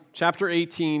chapter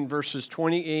 18, verses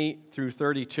 28 through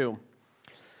 32.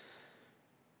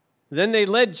 Then they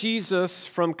led Jesus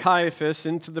from Caiaphas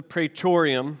into the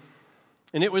praetorium,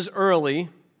 and it was early,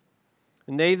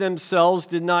 and they themselves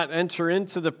did not enter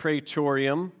into the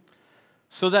praetorium,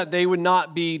 so that they would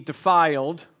not be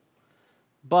defiled,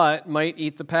 but might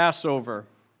eat the Passover.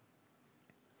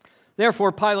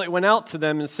 Therefore Pilate went out to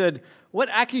them and said, "What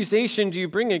accusation do you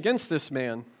bring against this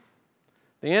man?"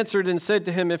 They answered and said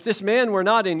to him, "If this man were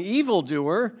not an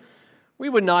evildoer, we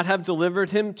would not have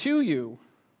delivered him to you."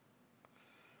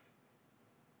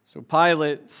 So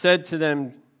Pilate said to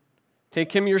them,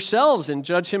 "Take him yourselves and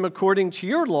judge him according to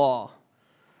your law."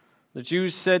 The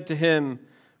Jews said to him,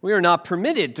 "We are not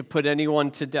permitted to put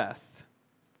anyone to death,"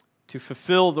 to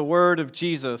fulfill the word of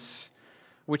Jesus,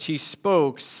 which he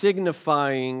spoke,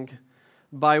 signifying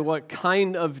by what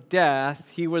kind of death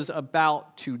he was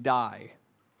about to die.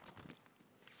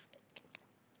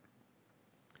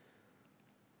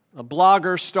 A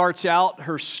blogger starts out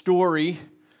her story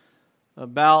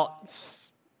about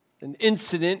an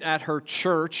incident at her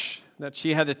church that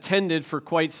she had attended for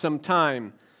quite some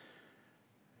time.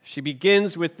 She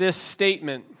begins with this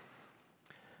statement: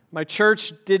 "My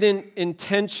church didn't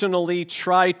intentionally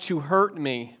try to hurt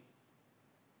me.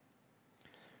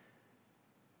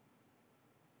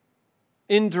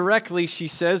 Indirectly," she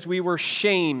says, "we were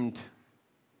shamed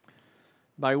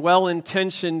by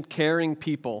well-intentioned, caring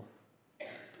people."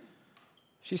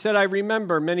 She said, "I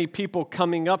remember many people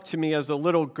coming up to me as a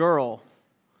little girl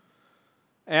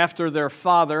after their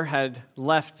father had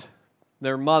left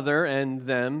their mother and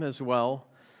them as well,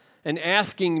 and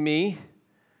asking me,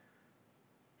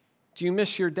 'Do you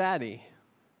miss your daddy?'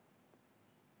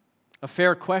 A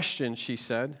fair question," she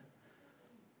said,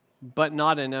 "but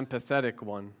not an empathetic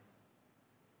one.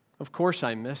 Of course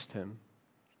I missed him."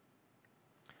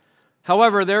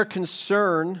 However, their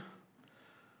concern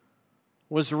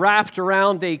was wrapped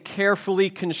around a carefully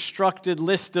constructed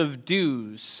list of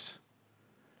do's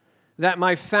that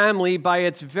my family, by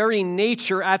its very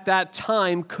nature at that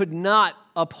time, could not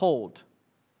uphold.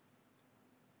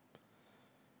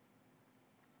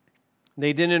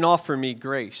 They didn't offer me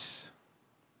grace.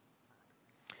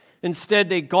 Instead,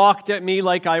 they gawked at me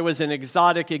like I was an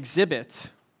exotic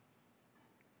exhibit.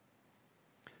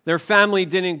 Their family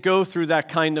didn't go through that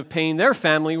kind of pain. Their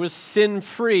family was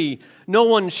sin-free. No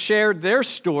one shared their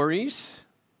stories.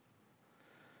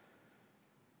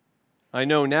 I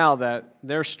know now that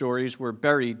their stories were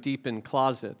buried deep in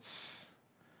closets.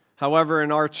 However,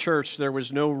 in our church, there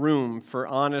was no room for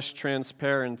honest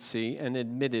transparency and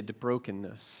admitted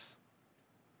brokenness.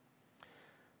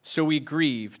 So we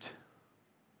grieved,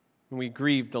 and we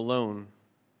grieved alone,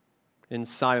 in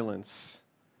silence,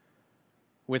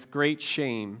 with great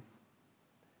shame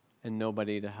and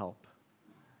nobody to help.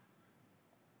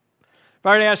 If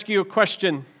I were to ask you a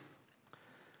question,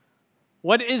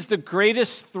 what is the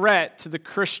greatest threat to the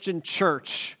Christian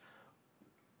church?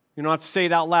 You don't have to say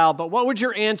it out loud, but what would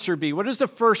your answer be? What is the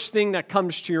first thing that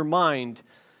comes to your mind?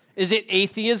 Is it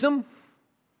atheism?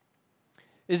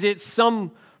 Is it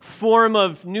some form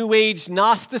of New Age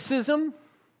Gnosticism?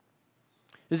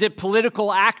 Is it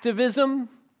political activism?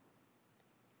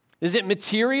 Is it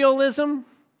materialism?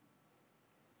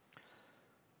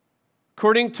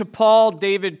 According to Paul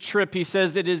David Tripp, he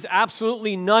says it is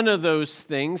absolutely none of those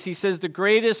things. He says the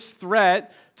greatest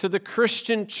threat to the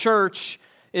Christian church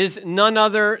is none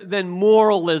other than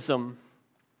moralism.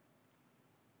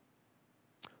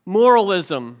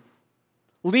 Moralism,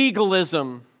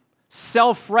 legalism,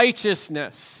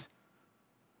 self-righteousness.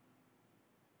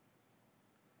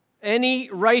 Any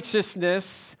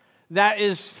righteousness that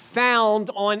is found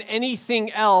on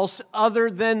anything else other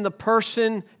than the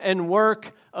person and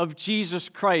work of Jesus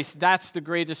Christ. That's the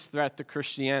greatest threat to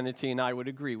Christianity, and I would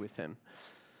agree with him.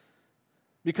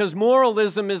 Because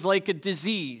moralism is like a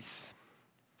disease.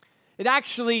 It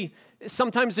actually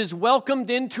sometimes is welcomed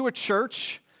into a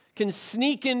church, can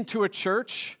sneak into a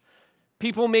church.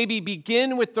 People maybe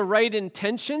begin with the right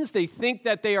intentions. They think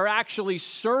that they are actually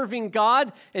serving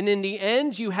God, and in the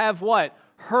end, you have what?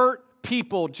 Hurt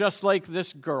people just like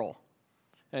this girl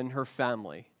and her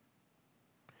family.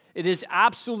 It is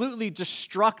absolutely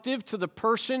destructive to the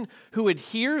person who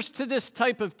adheres to this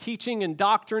type of teaching and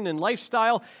doctrine and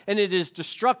lifestyle, and it is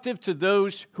destructive to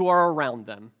those who are around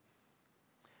them.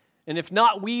 And if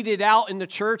not weeded out in the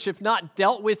church, if not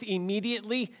dealt with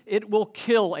immediately, it will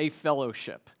kill a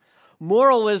fellowship.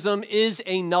 Moralism is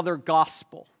another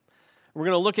gospel. We're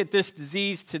going to look at this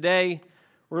disease today.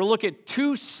 We're going to look at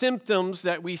two symptoms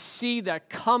that we see that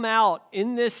come out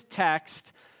in this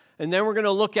text, and then we're going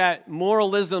to look at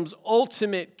moralism's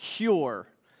ultimate cure.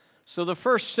 So the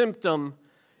first symptom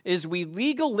is we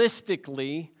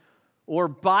legalistically, or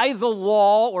by the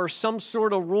law or some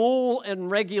sort of rule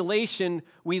and regulation,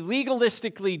 we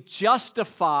legalistically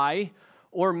justify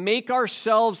or make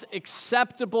ourselves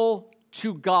acceptable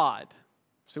to God.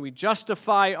 So we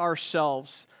justify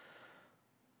ourselves.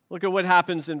 Look at what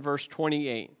happens in verse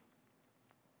 28.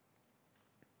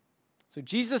 So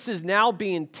Jesus is now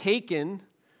being taken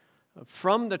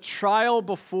from the trial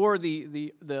before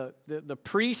the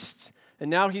priests, and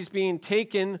now he's being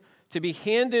taken to be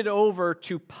handed over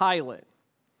to Pilate,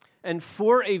 and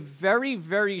for a very,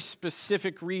 very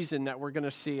specific reason that we're going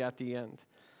to see at the end.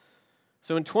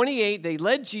 So in 28, they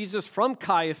led Jesus from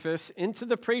Caiaphas into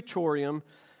the praetorium,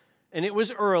 and it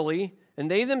was early,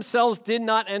 and they themselves did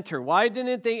not enter. Why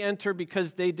didn't they enter?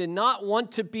 Because they did not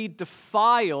want to be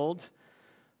defiled,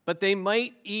 but they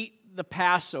might eat the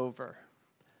Passover.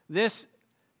 This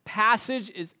passage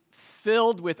is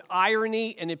filled with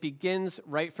irony, and it begins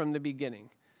right from the beginning.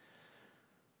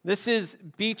 This is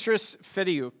Beatrice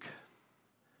Fediuk.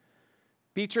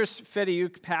 Beatrice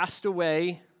Fediuk passed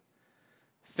away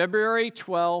February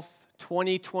 12th,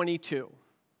 2022.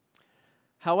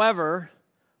 However,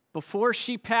 before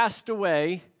she passed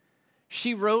away,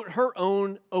 she wrote her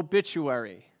own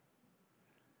obituary.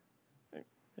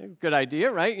 Good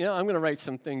idea, right? I'm going to write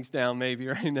some things down maybe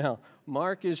right now.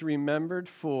 Mark is remembered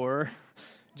for,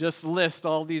 just list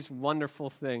all these wonderful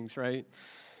things, right?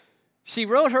 She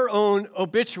wrote her own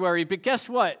obituary, but guess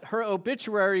what? Her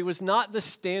obituary was not the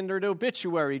standard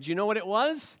obituary. Do you know what it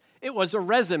was? It was a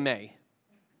resume.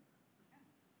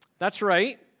 That's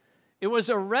right. It was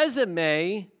a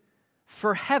resume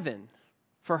for heaven,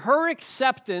 for her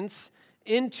acceptance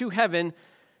into heaven.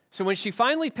 So when she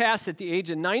finally passed at the age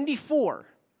of 94,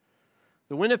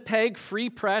 the Winnipeg Free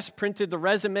Press printed the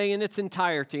resume in its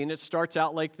entirety, and it starts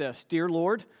out like this: Dear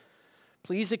Lord,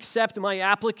 please accept my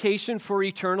application for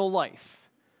eternal life.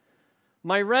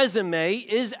 My resume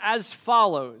is as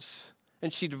follows.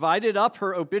 And she divided up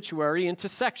her obituary into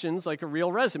sections like a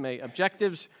real resume: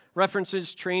 objectives,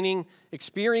 references, training,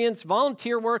 experience,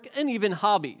 volunteer work, and even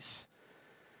hobbies.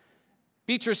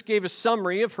 Beatrice gave a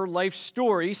summary of her life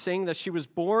story, saying that she was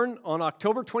born on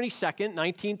October 22nd,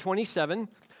 1927,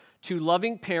 to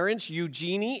loving parents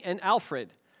Eugenie and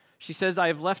Alfred. She says, I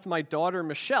have left my daughter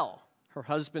Michelle, her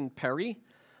husband Perry,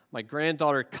 my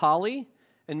granddaughter Collie,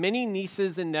 and many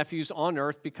nieces and nephews on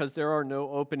earth because there are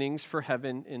no openings for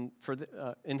heaven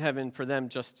in heaven for them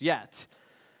just yet.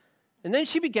 And then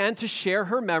she began to share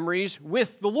her memories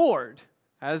with the Lord,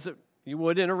 as you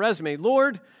would in a resume.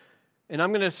 Lord, and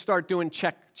I'm going to start doing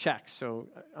checks, so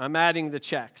I'm adding the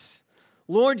checks.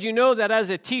 Lord, you know that as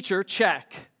a teacher,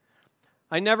 check.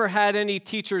 I never had any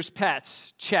teacher's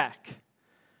pets, check.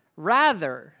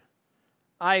 Rather,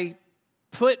 I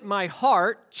put my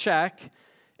heart, check,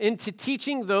 into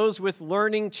teaching those with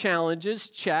learning challenges,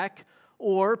 check,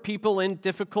 or people in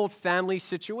difficult family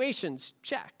situations,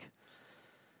 check.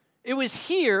 It was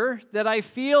here that I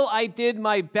feel I did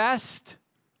my best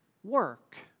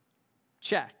work,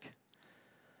 check.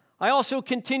 I also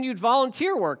continued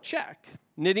volunteer work, check.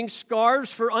 Knitting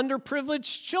scarves for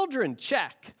underprivileged children,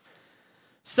 check.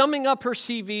 Summing up her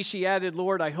CV, she added,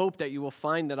 Lord, I hope that you will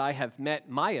find that I have met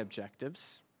my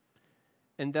objectives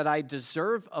and that I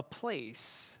deserve a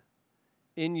place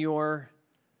in your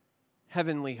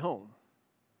heavenly home.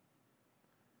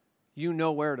 You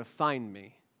know where to find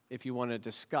me if you want to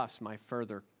discuss my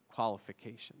further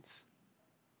qualifications.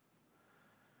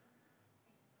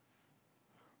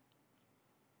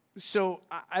 So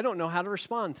I don't know how to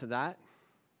respond to that,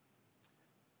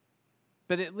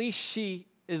 but at least she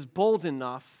is bold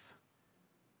enough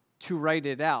to write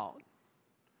it out,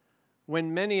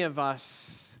 when many of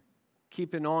us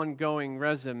keep an ongoing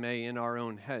resume in our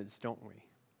own heads, don't we?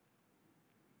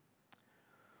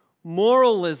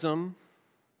 Moralism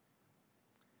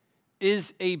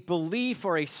is a belief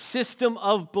or a system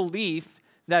of belief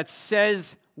that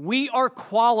says, we are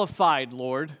qualified,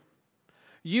 Lord.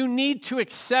 You need to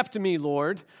accept me,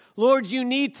 Lord. Lord, you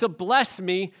need to bless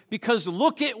me because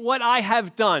look at what I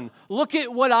have done. Look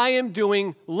at what I am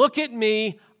doing. Look at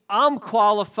me. I'm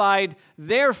qualified.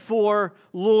 Therefore,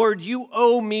 Lord, you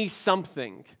owe me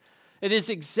something. It is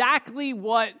exactly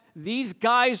what these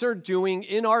guys are doing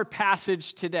in our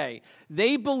passage today.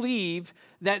 They believe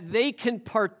that they can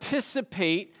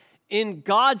participate in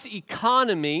God's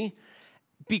economy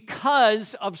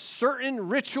because of certain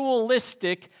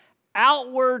ritualistic,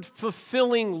 outward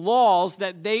fulfilling laws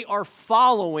that they are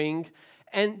following,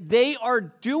 and they are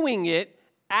doing it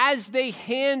as they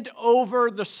hand over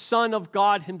the Son of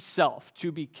God himself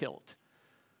to be killed.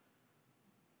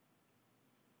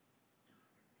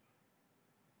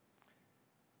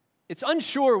 it's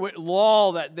unsure what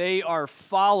law that they are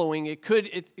following. It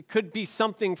could be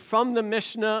something from the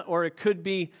Mishnah, or it could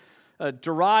be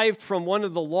derived from one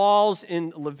of the laws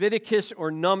in Leviticus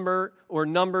or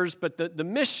Numbers. But the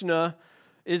Mishnah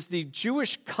is the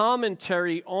Jewish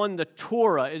commentary on the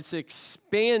Torah. It's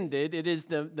expanded. It is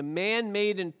the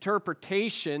man-made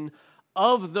interpretation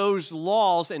of those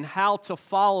laws and how to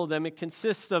follow them. It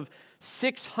consists of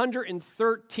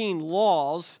 613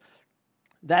 laws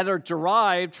that are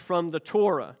derived from the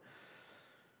Torah.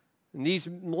 And these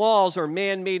laws are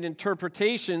man-made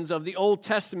interpretations of the Old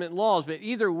Testament laws. But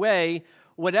either way,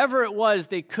 whatever it was,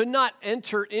 they could not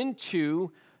enter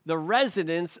into the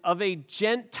residence of a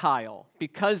Gentile,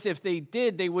 because if they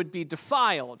did, they would be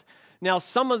defiled. Now,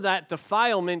 some of that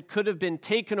defilement could have been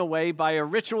taken away by a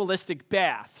ritualistic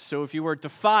bath. So if you were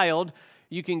defiled,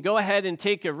 you can go ahead and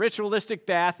take a ritualistic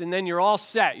bath, and then you're all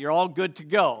set. You're all good to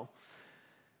go.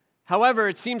 However,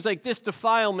 it seems like this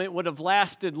defilement would have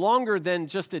lasted longer than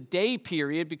just a day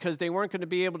period, because they weren't going to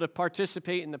be able to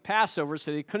participate in the Passover,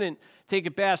 so they couldn't take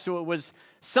a bath. So it was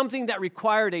something that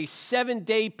required a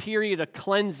 7-day period of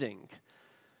cleansing.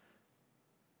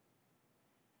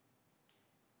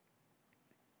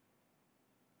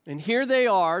 And here they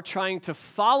are trying to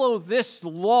follow this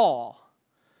law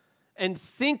and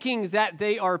thinking that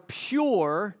they are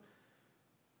pure,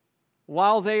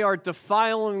 while they are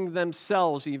defiling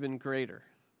themselves even greater.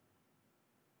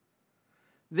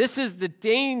 This is the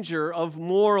danger of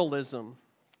moralism.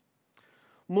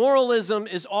 Moralism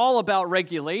is all about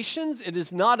regulations. It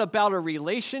is not about a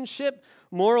relationship.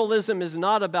 Moralism is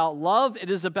not about love. It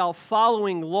is about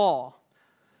following law.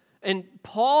 And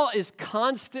Paul is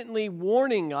constantly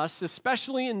warning us,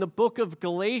 especially in the book of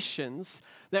Galatians,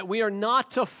 that we are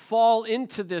not to fall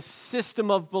into this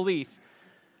system of belief.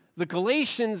 The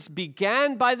Galatians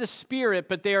began by the Spirit,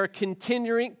 but they are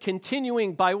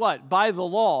continuing by what? By the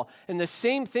law. And the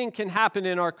same thing can happen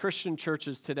in our Christian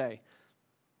churches today.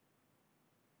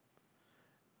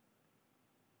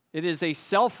 It is a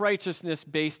self-righteousness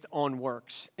based on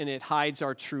works, and it hides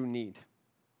our true need.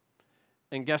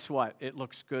 And guess what? It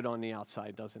looks good on the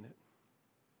outside, doesn't it?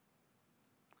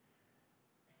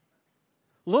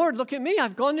 Lord, look at me.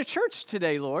 I've gone to church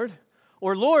today, Lord.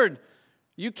 Or, Lord,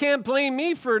 you can't blame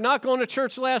me for not going to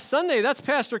church last Sunday. That's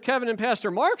Pastor Kevin and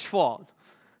Pastor Mark's fault.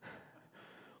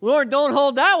 Lord, don't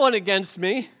hold that one against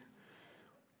me.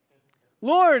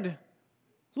 Lord,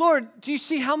 do you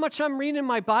see how much I'm reading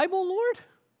my Bible, Lord?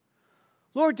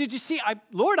 Lord, did you see?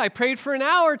 Lord, I prayed for an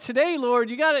hour today, Lord.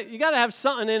 You gotta have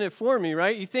something in it for me,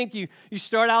 right? You think you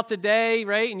start out the day,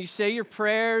 right, and you say your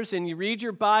prayers and you read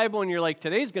your Bible and you're like,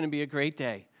 today's going to be a great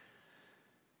day.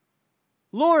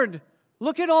 Lord,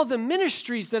 look at all the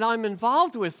ministries that I'm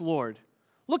involved with, Lord.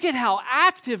 Look at how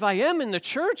active I am in the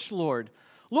church, Lord.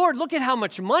 Lord, look at how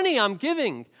much money I'm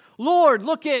giving. Lord,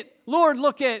 look at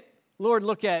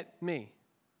me.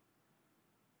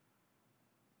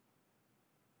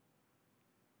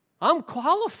 I'm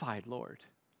qualified, Lord.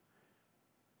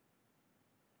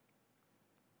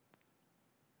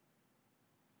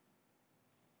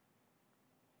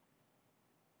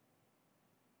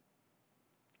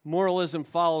 Moralism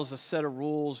follows a set of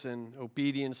rules, and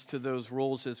obedience to those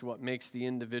rules is what makes the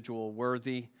individual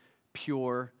worthy,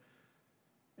 pure,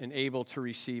 and able to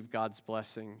receive God's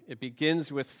blessing. It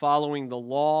begins with following the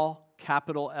law,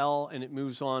 capital L, and it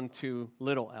moves on to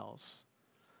little l's.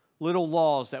 Little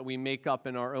laws that we make up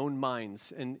in our own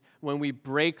minds. And when we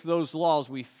break those laws,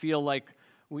 we feel like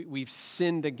we've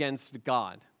sinned against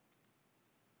God.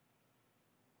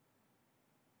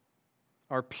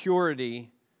 Our purity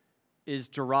is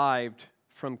derived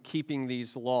from keeping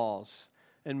these laws.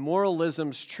 And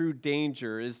moralism's true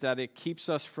danger is that it keeps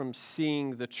us from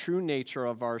seeing the true nature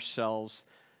of ourselves,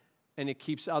 and it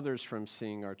keeps others from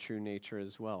seeing our true nature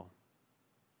as well.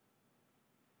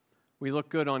 We look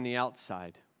good on the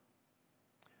outside.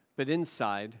 But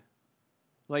inside,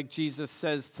 like Jesus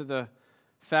says to the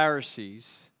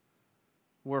Pharisees,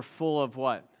 we're full of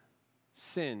what?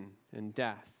 Sin and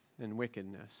death and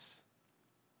wickedness.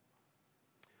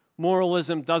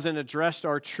 Moralism doesn't address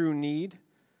our true need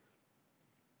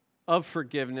of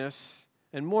forgiveness,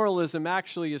 and moralism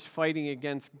actually is fighting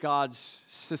against God's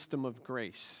system of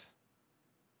grace.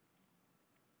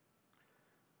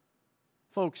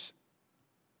 Folks,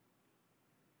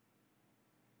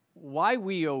 why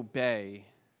we obey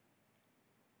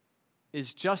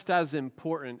is just as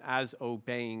important as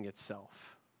obeying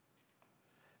itself.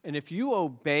 And if you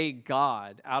obey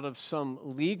God out of some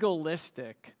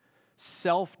legalistic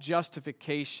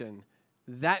self-justification,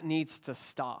 that needs to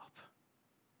stop.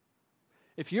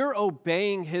 If you're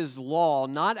obeying His law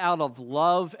not out of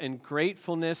love and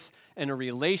gratefulness and a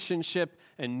relationship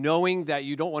and knowing that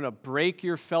you don't want to break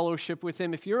your fellowship with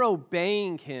him, if you're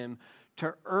obeying him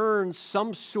to earn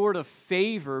some sort of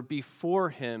favor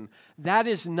before him, that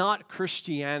is not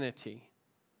Christianity.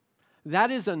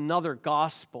 That is another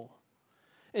gospel.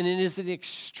 And it is an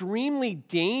extremely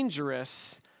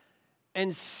dangerous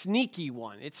and sneaky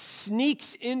one. It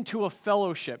sneaks into a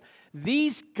fellowship.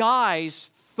 These guys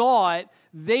thought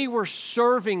they were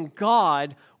serving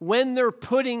God when they're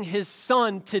putting his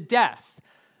son to death.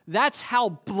 That's how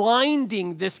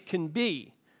blinding this can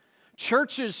be.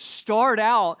 Churches start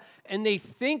out and they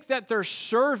think that they're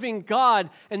serving God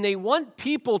and they want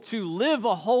people to live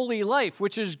a holy life,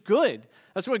 which is good.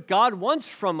 That's what God wants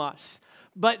from us.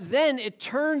 But then it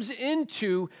turns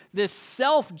into this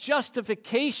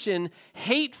self-justification,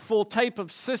 hateful type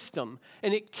of system,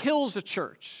 and it kills a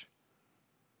church.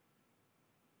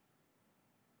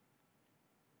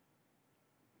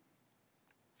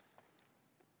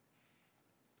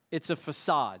 It's a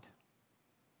facade.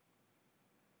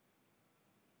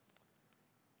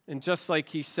 And just like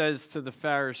he says to the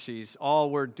Pharisees, all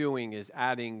we're doing is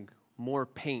adding more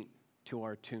paint to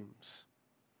our tombs.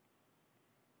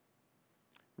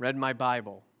 Read my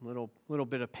Bible, little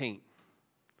bit of paint.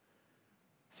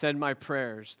 Said my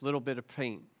prayers, little bit of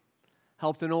paint.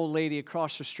 Helped an old lady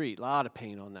across the street, a lot of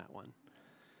paint on that one.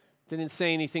 Didn't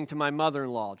say anything to my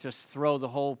mother-in-law, just throw the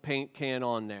whole paint can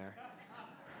on there.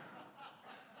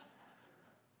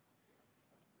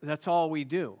 That's all we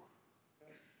do.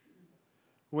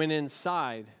 When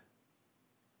inside,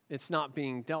 it's not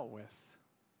being dealt with.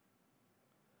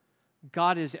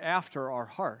 God is after our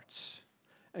hearts.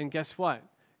 And guess what?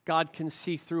 God can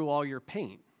see through all your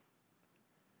paint.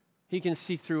 He can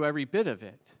see through every bit of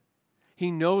it. He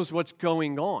knows what's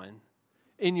going on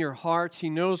in your hearts. He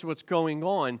knows what's going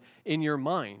on in your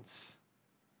minds.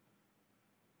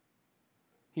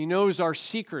 He knows our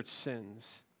secret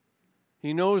sins.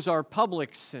 He knows our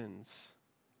public sins.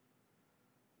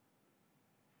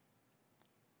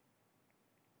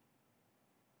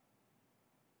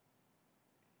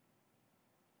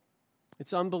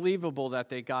 It's unbelievable that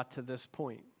they got to this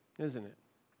point, isn't it?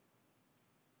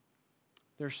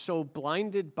 They're so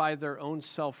blinded by their own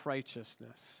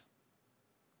self-righteousness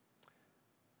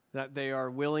that they are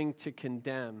willing to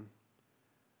condemn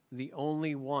the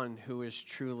only one who is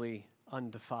truly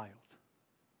undefiled.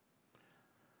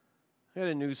 I got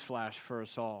a news flash for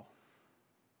us all.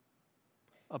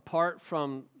 Apart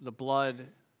from the blood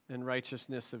and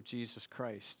righteousness of Jesus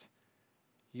Christ,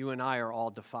 you and I are all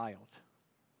defiled.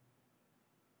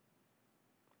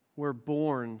 We're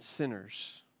born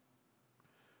sinners.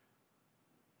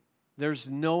 There's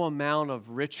no amount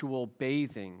of ritual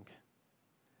bathing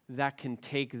that can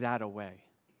take that away.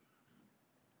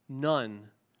 None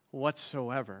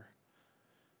whatsoever.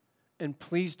 And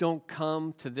please don't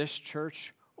come to this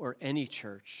church or any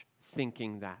church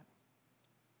thinking that.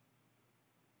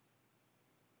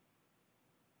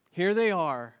 Here they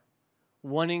are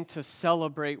wanting to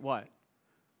celebrate what?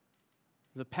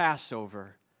 The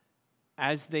Passover,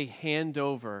 as they hand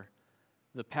over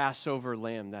the Passover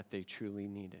lamb that they truly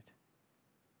needed.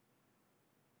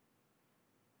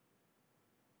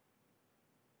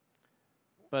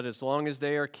 But as long as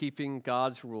they are keeping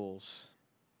God's rules,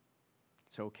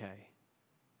 it's okay.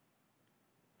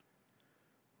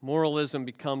 Moralism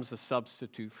becomes a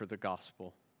substitute for the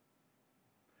gospel.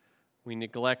 We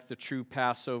neglect the true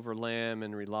Passover lamb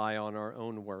and rely on our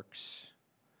own works.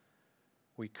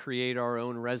 We create our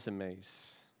own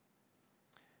resumes.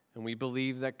 And we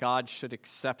believe that God should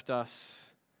accept us,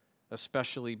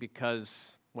 especially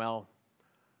because, well,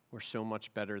 we're so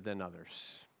much better than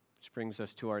others. Which brings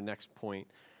us to our next point.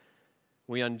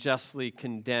 We unjustly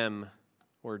condemn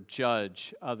or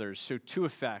judge others. So two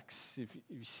effects, if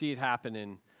you see it happen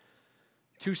in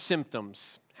two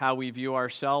symptoms, how we view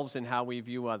ourselves and how we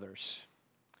view others.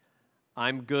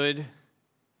 I'm good,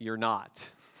 you're not.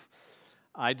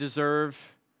 I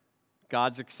deserve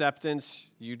God's acceptance,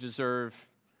 you deserve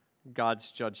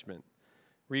God's judgment.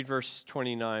 Read verse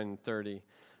 29 and 30.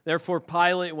 Therefore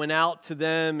Pilate went out to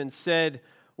them and said,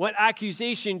 "What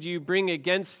accusation do you bring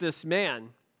against this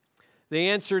man?" They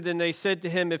answered and they said to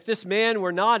him, "If this man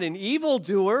were not an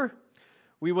evildoer,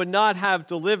 we would not have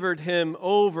delivered him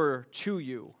over to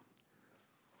you."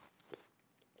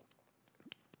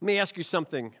 Let me ask you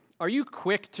something. Are you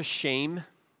quick to shame?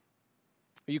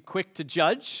 Are you quick to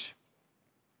judge?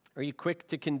 Are you quick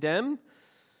to condemn?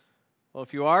 Well,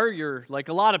 if you are, you're like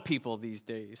a lot of people these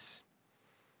days.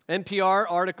 NPR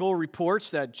article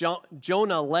reports that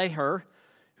Jonah Lehrer,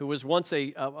 who was once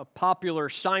a popular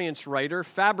science writer,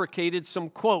 fabricated some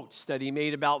quotes that he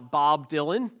made about Bob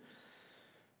Dylan.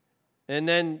 And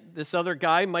then this other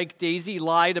guy, Mike Daisy,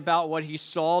 lied about what he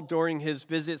saw during his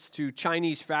visits to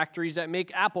Chinese factories that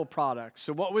make Apple products.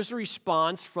 So what was the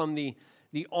response from the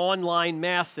online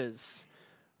masses?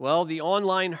 Well, the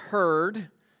online herd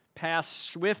passed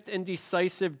swift and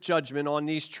decisive judgment on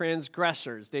these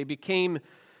transgressors. They became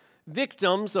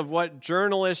victims of what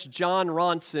journalist John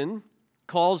Ronson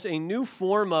calls a new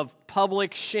form of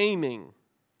public shaming,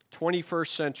 21st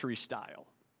century style.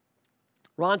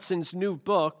 Ronson's new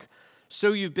book,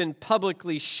 So You've Been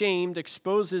Publicly Shamed,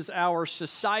 exposes our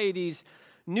society's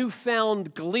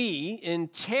newfound glee in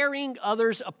tearing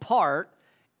others apart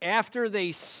after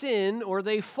they sin or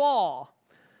they fall.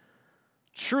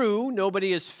 True,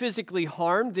 nobody is physically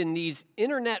harmed in these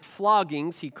internet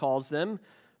floggings, he calls them,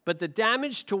 but the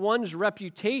damage to one's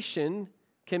reputation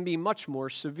can be much more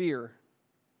severe.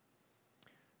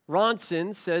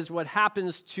 Ronson says what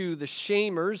happens to the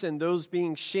shamers and those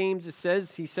being shamed, he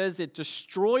says it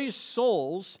destroys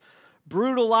souls,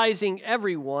 brutalizing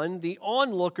everyone, the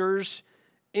onlookers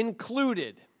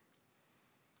included.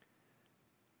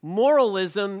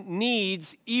 Moralism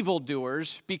needs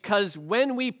evildoers because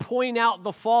when we point out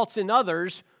the faults in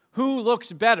others, who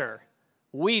looks better?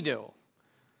 We do.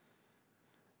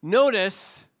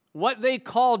 Notice what they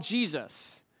call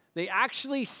Jesus. They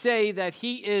actually say that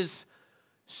he is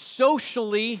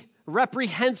socially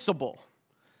reprehensible.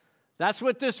 That's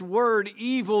what this word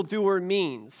evildoer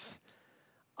means.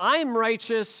 I'm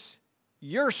righteous,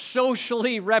 you're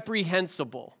socially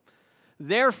reprehensible.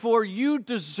 Therefore, you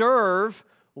deserve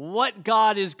what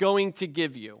God is going to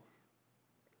give you.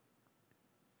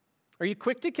 Are you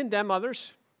quick to condemn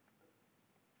others?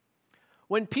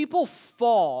 When people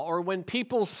fall or when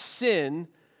people sin,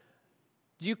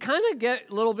 do you kind of get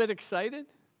a little bit excited?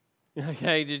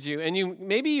 Okay, did you? And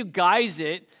maybe you guise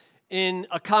it in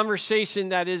a conversation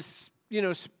that is,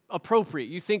 appropriate.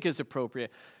 You think is appropriate.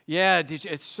 Yeah, did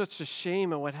you? It's such a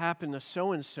shame of what happened to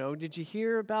so-and-so. Did you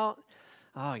hear about?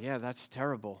 Oh, yeah, that's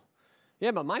terrible.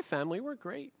 Yeah, but my family, we're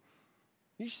great.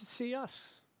 You should see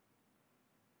us.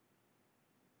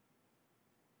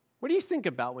 What do you think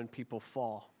about when people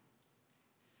fall?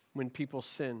 When people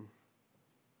sin?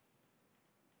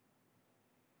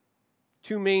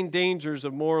 Two main dangers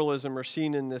of moralism are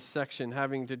seen in this section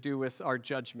having to do with our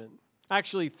judgment.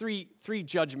 Actually, three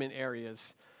judgment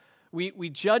areas. We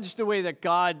judge the way that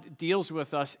God deals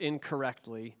with us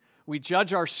incorrectly. We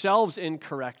judge ourselves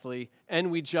incorrectly, and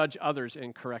we judge others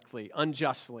incorrectly,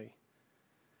 unjustly.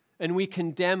 And we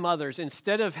condemn others.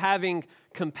 Instead of having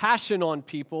compassion on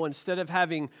people, instead of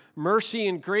having mercy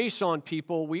and grace on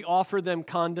people, we offer them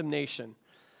condemnation.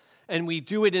 And we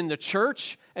do it in the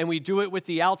church, and we do it with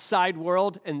the outside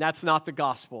world, and that's not the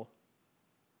gospel.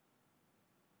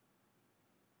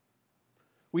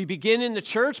 We begin in the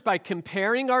church by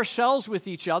comparing ourselves with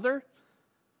each other.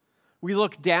 We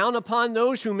look down upon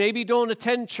those who maybe don't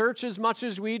attend church as much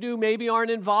as we do, maybe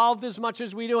aren't involved as much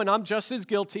as we do, and I'm just as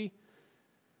guilty.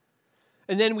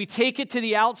 And then we take it to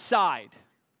the outside.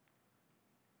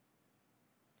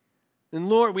 And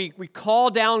Lord, we call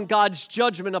down God's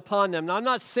judgment upon them. Now, I'm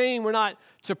not saying we're not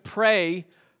to pray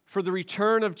for the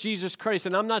return of Jesus Christ,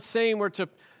 and I'm not saying we're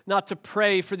not to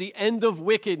pray for the end of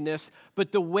wickedness,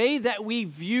 but the way that we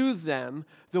view them,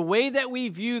 the way that we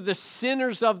view the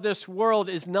sinners of this world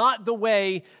is not the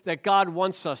way that God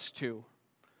wants us to.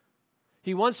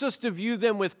 He wants us to view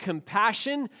them with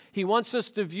compassion. He wants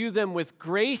us to view them with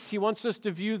grace. He wants us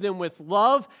to view them with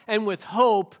love and with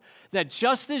hope that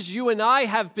just as you and I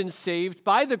have been saved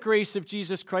by the grace of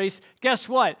Jesus Christ, guess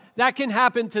what? That can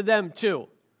happen to them too.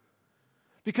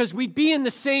 Because we'd be in the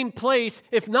same place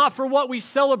if not for what we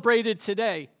celebrated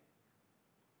today.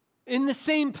 In the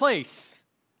same place.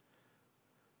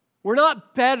 We're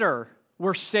not better,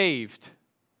 we're saved.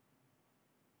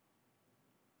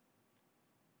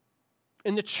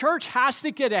 And the church has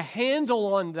to get a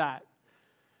handle on that.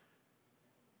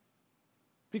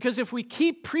 Because if we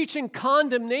keep preaching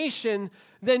condemnation,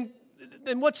 then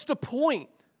what's the point?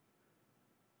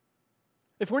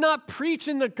 If we're not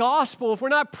preaching the gospel, if we're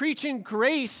not preaching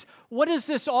grace, what is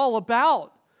this all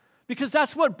about? Because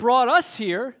that's what brought us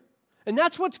here, and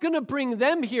that's what's going to bring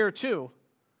them here too.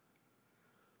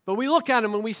 But we look at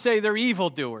them and we say they're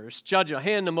evildoers. Judge them,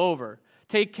 hand them over,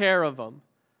 take care of them.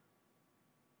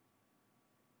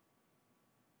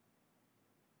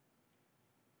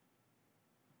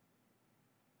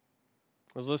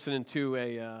 I was listening to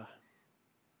a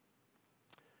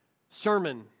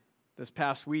sermon this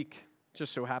past week.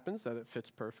 Just so happens that it fits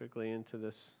perfectly into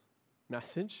this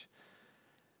message.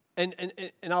 And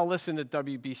I'll listen to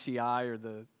WBCI or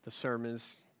the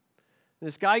sermons. And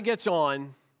this guy gets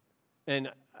on, and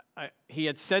he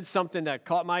had said something that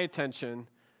caught my attention.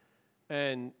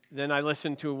 And then I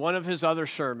listened to one of his other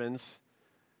sermons,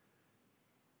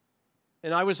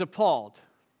 and I was appalled.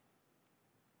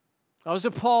 I was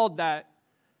appalled that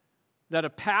a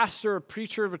pastor, a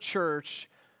preacher of a church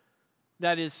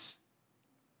that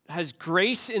has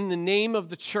grace in the name of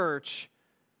the church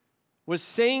was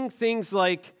saying things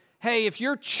like, hey, if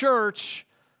your church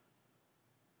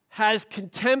has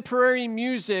contemporary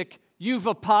music, you've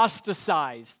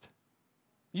apostatized.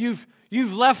 You've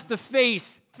left the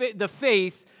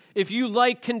faith if you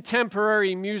like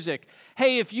contemporary music.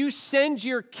 Hey, if you send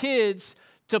your kids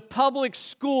to public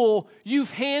school,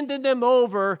 you've handed them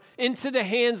over into the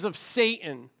hands of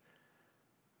Satan.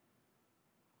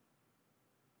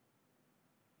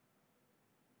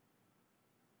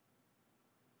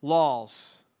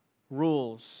 Laws,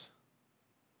 rules.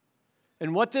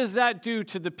 And what does that do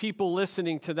to the people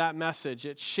listening to that message?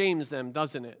 It shames them,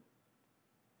 doesn't it?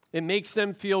 It makes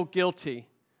them feel guilty.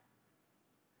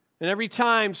 And every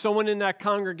time someone in that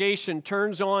congregation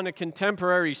turns on a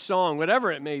contemporary song,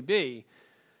 whatever it may be,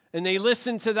 and they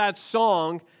listen to that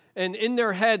song, and in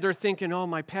their head they're thinking, oh,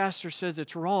 my pastor says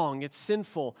it's wrong, it's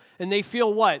sinful. And they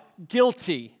feel what?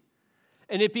 Guilty.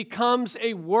 And it becomes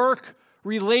a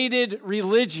work-related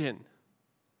religion.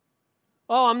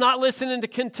 Oh, I'm not listening to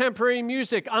contemporary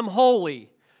music. I'm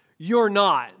holy. You're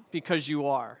not, because you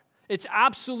are. It's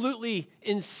absolutely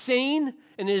insane,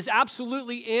 and it is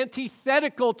absolutely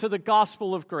antithetical to the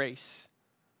gospel of grace.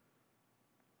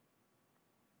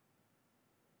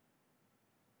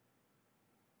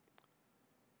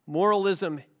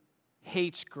 Moralism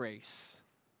hates grace.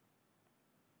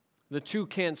 The two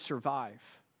can't survive.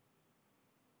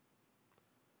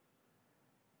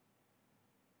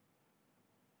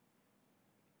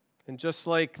 And just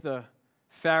like the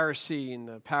Pharisee in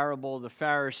the parable of the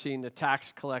Pharisee and the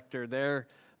tax collector, there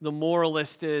the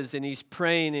moralist is, and he's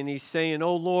praying and he's saying,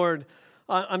 oh Lord,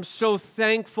 I'm so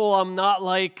thankful I'm not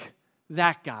like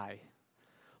that guy.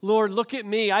 Lord, look at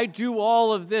me. I do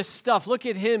all of this stuff. Look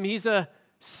at him. He's a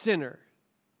sinner.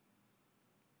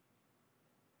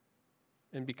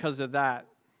 And because of that,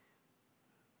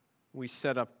 we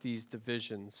set up these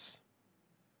divisions.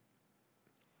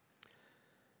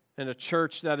 And a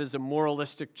church that is a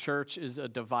moralistic church is a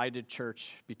divided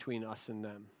church between us and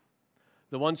them.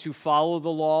 The ones who follow the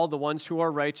law, the ones who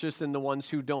are righteous, and the ones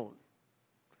who don't.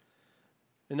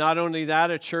 And not only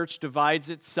that, a church divides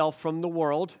itself from the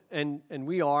world, and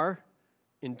we are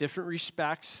in different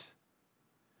respects.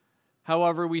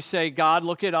 However, we say, God,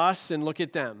 look at us and look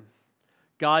at them.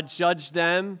 God, judge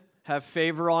them, have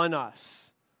favor on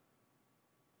us.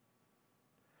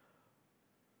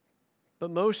 But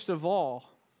most of all,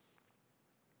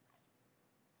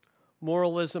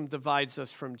 moralism divides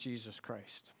us from Jesus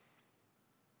Christ.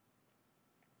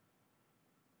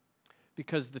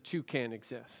 Because the two can't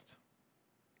exist.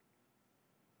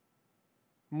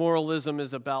 Moralism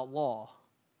is about law.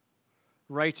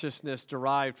 Righteousness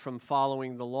derived from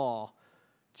following the law.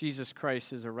 Jesus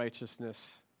Christ is a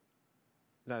righteousness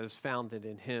that is founded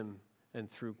in Him and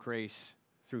through grace,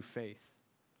 through faith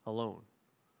alone.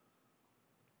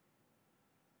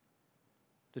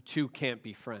 The two can't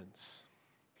be friends.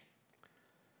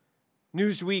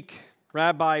 Newsweek,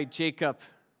 Rabbi Jacob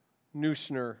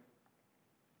Neusner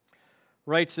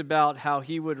writes about how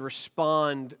he would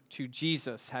respond to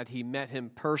Jesus had he met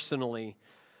him personally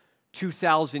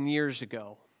 2,000 years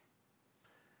ago.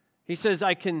 He says,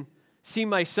 I can see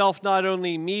myself not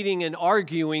only meeting and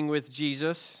arguing with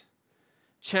Jesus,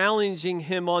 challenging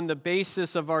him on the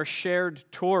basis of our shared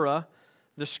Torah,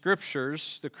 the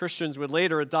scriptures the Christians would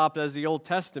later adopt as the Old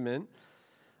Testament.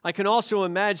 I can also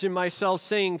imagine myself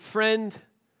saying, friend,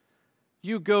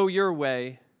 you go your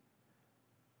way,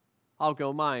 I'll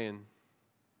go mine.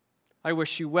 I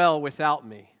wish you well without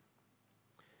me.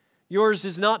 Yours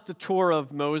is not the Torah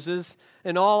of Moses,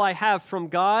 and all I have from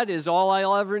God is all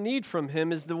I'll ever need from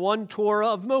him is the one Torah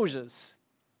of Moses.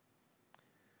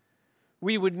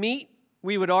 We would meet,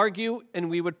 we would argue,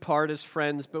 and we would part as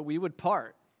friends, but we would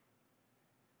part.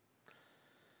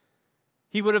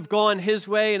 He would have gone his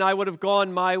way, and I would have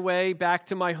gone my way, back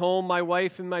to my home, my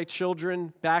wife and my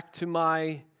children, back to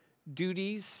my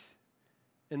duties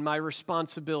and my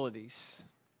responsibilities.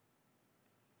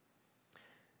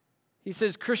 He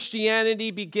says, Christianity,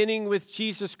 beginning with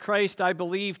Jesus Christ, I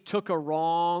believe, took a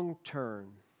wrong turn.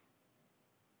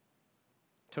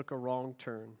 Took a wrong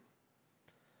turn.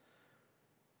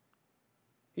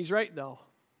 He's right, though.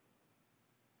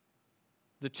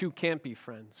 The two can't be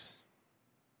friends.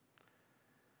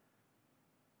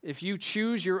 If you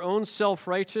choose your own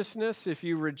self-righteousness, if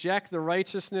you reject the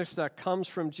righteousness that comes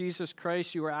from Jesus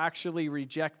Christ, you are actually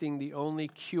rejecting the only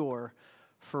cure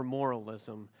for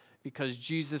moralism. because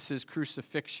Jesus'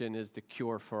 crucifixion is the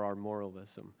cure for our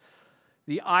moralism.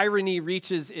 The irony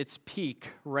reaches its peak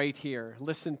right here.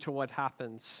 Listen to what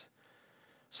happens.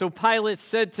 So Pilate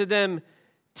said to them,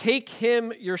 "Take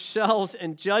him yourselves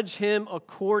and judge him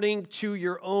according to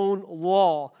your own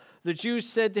law." The Jews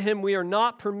said to him, "We are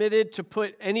not permitted to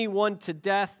put anyone to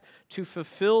death to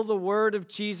fulfill the word of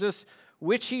Jesus,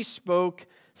 which he spoke,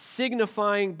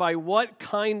 signifying by what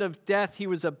kind of death he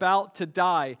was about to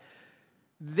die."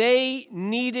 They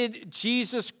needed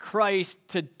Jesus Christ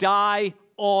to die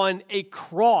on a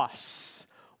cross.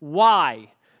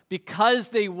 Why? Because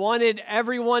they wanted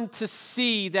everyone to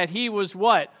see that he was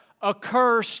what?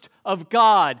 Accursed of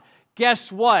God.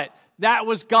 Guess what? That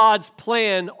was God's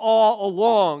plan all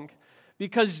along.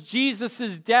 Because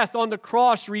Jesus' death on the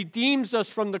cross redeems us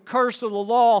from the curse of the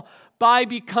law by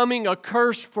becoming a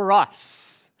curse for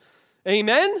us.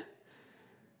 Amen?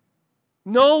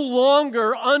 No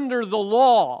longer under the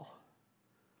law.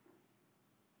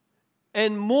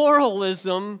 And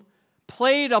moralism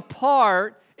played a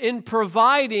part in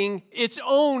providing its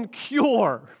own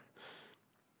cure.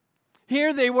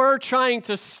 Here they were trying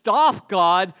to stop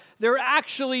God. They're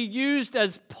actually used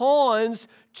as pawns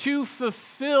to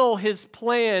fulfill his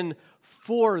plan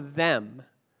for them.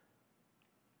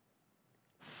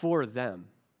 For them.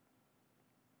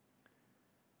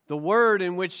 The word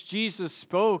in which Jesus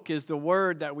spoke is the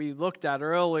word that we looked at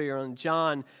earlier in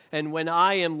John. And when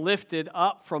I am lifted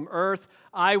up from earth,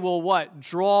 I will what?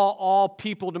 Draw all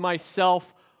people to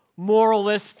myself,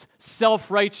 moralists,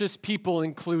 self-righteous people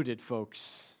included,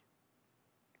 folks.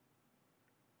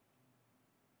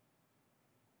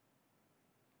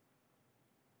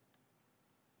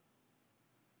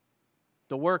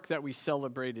 The work that we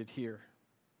celebrated here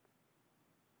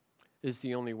is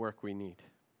the only work we need.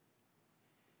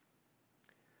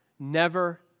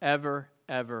 Never, ever,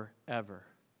 ever, ever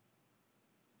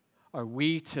are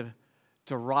we to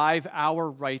derive our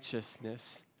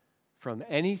righteousness from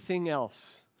anything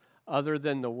else other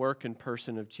than the work and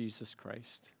person of Jesus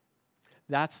Christ.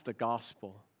 That's the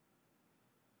gospel.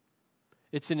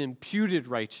 It's an imputed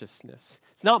righteousness.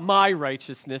 It's not my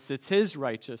righteousness, it's his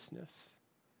righteousness.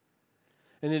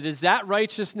 And it is that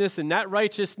righteousness and that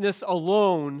righteousness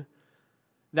alone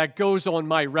that goes on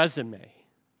my resume.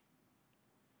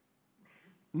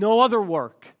 No other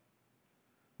work.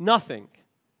 Nothing.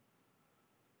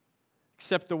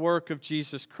 Except the work of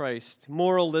Jesus Christ.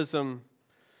 Moralism,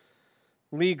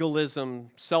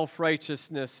 legalism,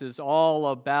 self-righteousness is all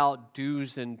about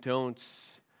do's and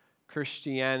don'ts.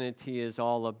 Christianity is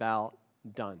all about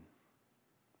done.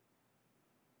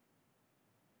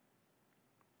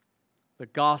 The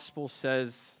gospel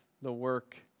says the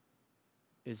work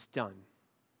is done.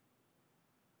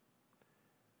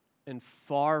 And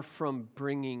far from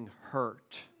bringing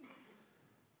hurt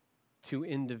to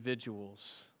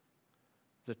individuals,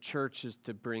 the church is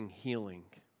to bring healing,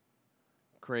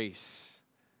 grace,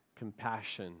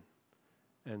 compassion,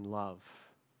 and love.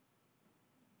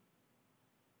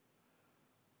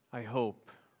 I hope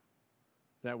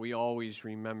that we always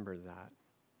remember that.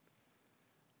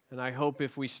 And I hope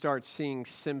if we start seeing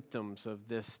symptoms of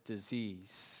this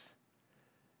disease,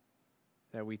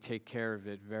 that we take care of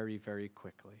it very, very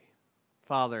quickly.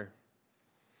 Father,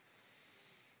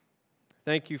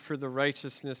 thank you for the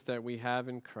righteousness that we have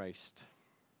in Christ.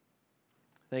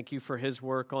 Thank you for his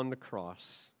work on the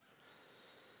cross.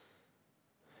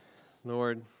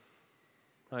 Lord,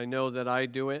 I know that I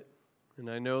do it, and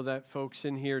I know that folks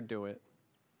in here do it.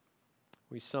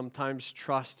 We sometimes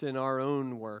trust in our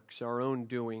own works, our own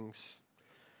doings.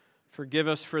 Forgive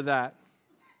us for that.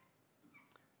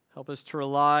 Help us to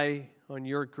rely on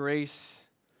your grace,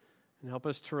 and help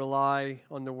us to rely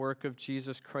on the work of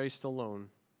Jesus Christ alone.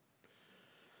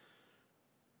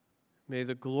 May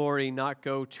the glory not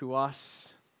go to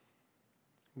us.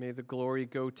 May the glory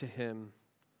go to him.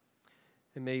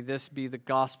 And may this be the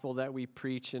gospel that we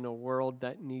preach in a world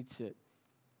that needs it.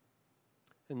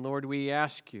 And Lord, we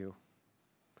ask you,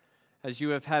 as you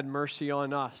have had mercy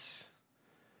on us,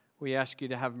 we ask you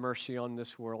to have mercy on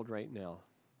this world right now.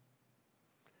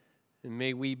 And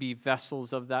may we be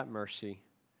vessels of that mercy,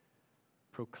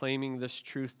 proclaiming this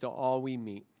truth to all we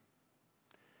meet.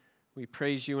 We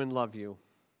praise you and love you.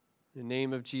 In the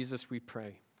name of Jesus we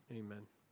pray. Amen.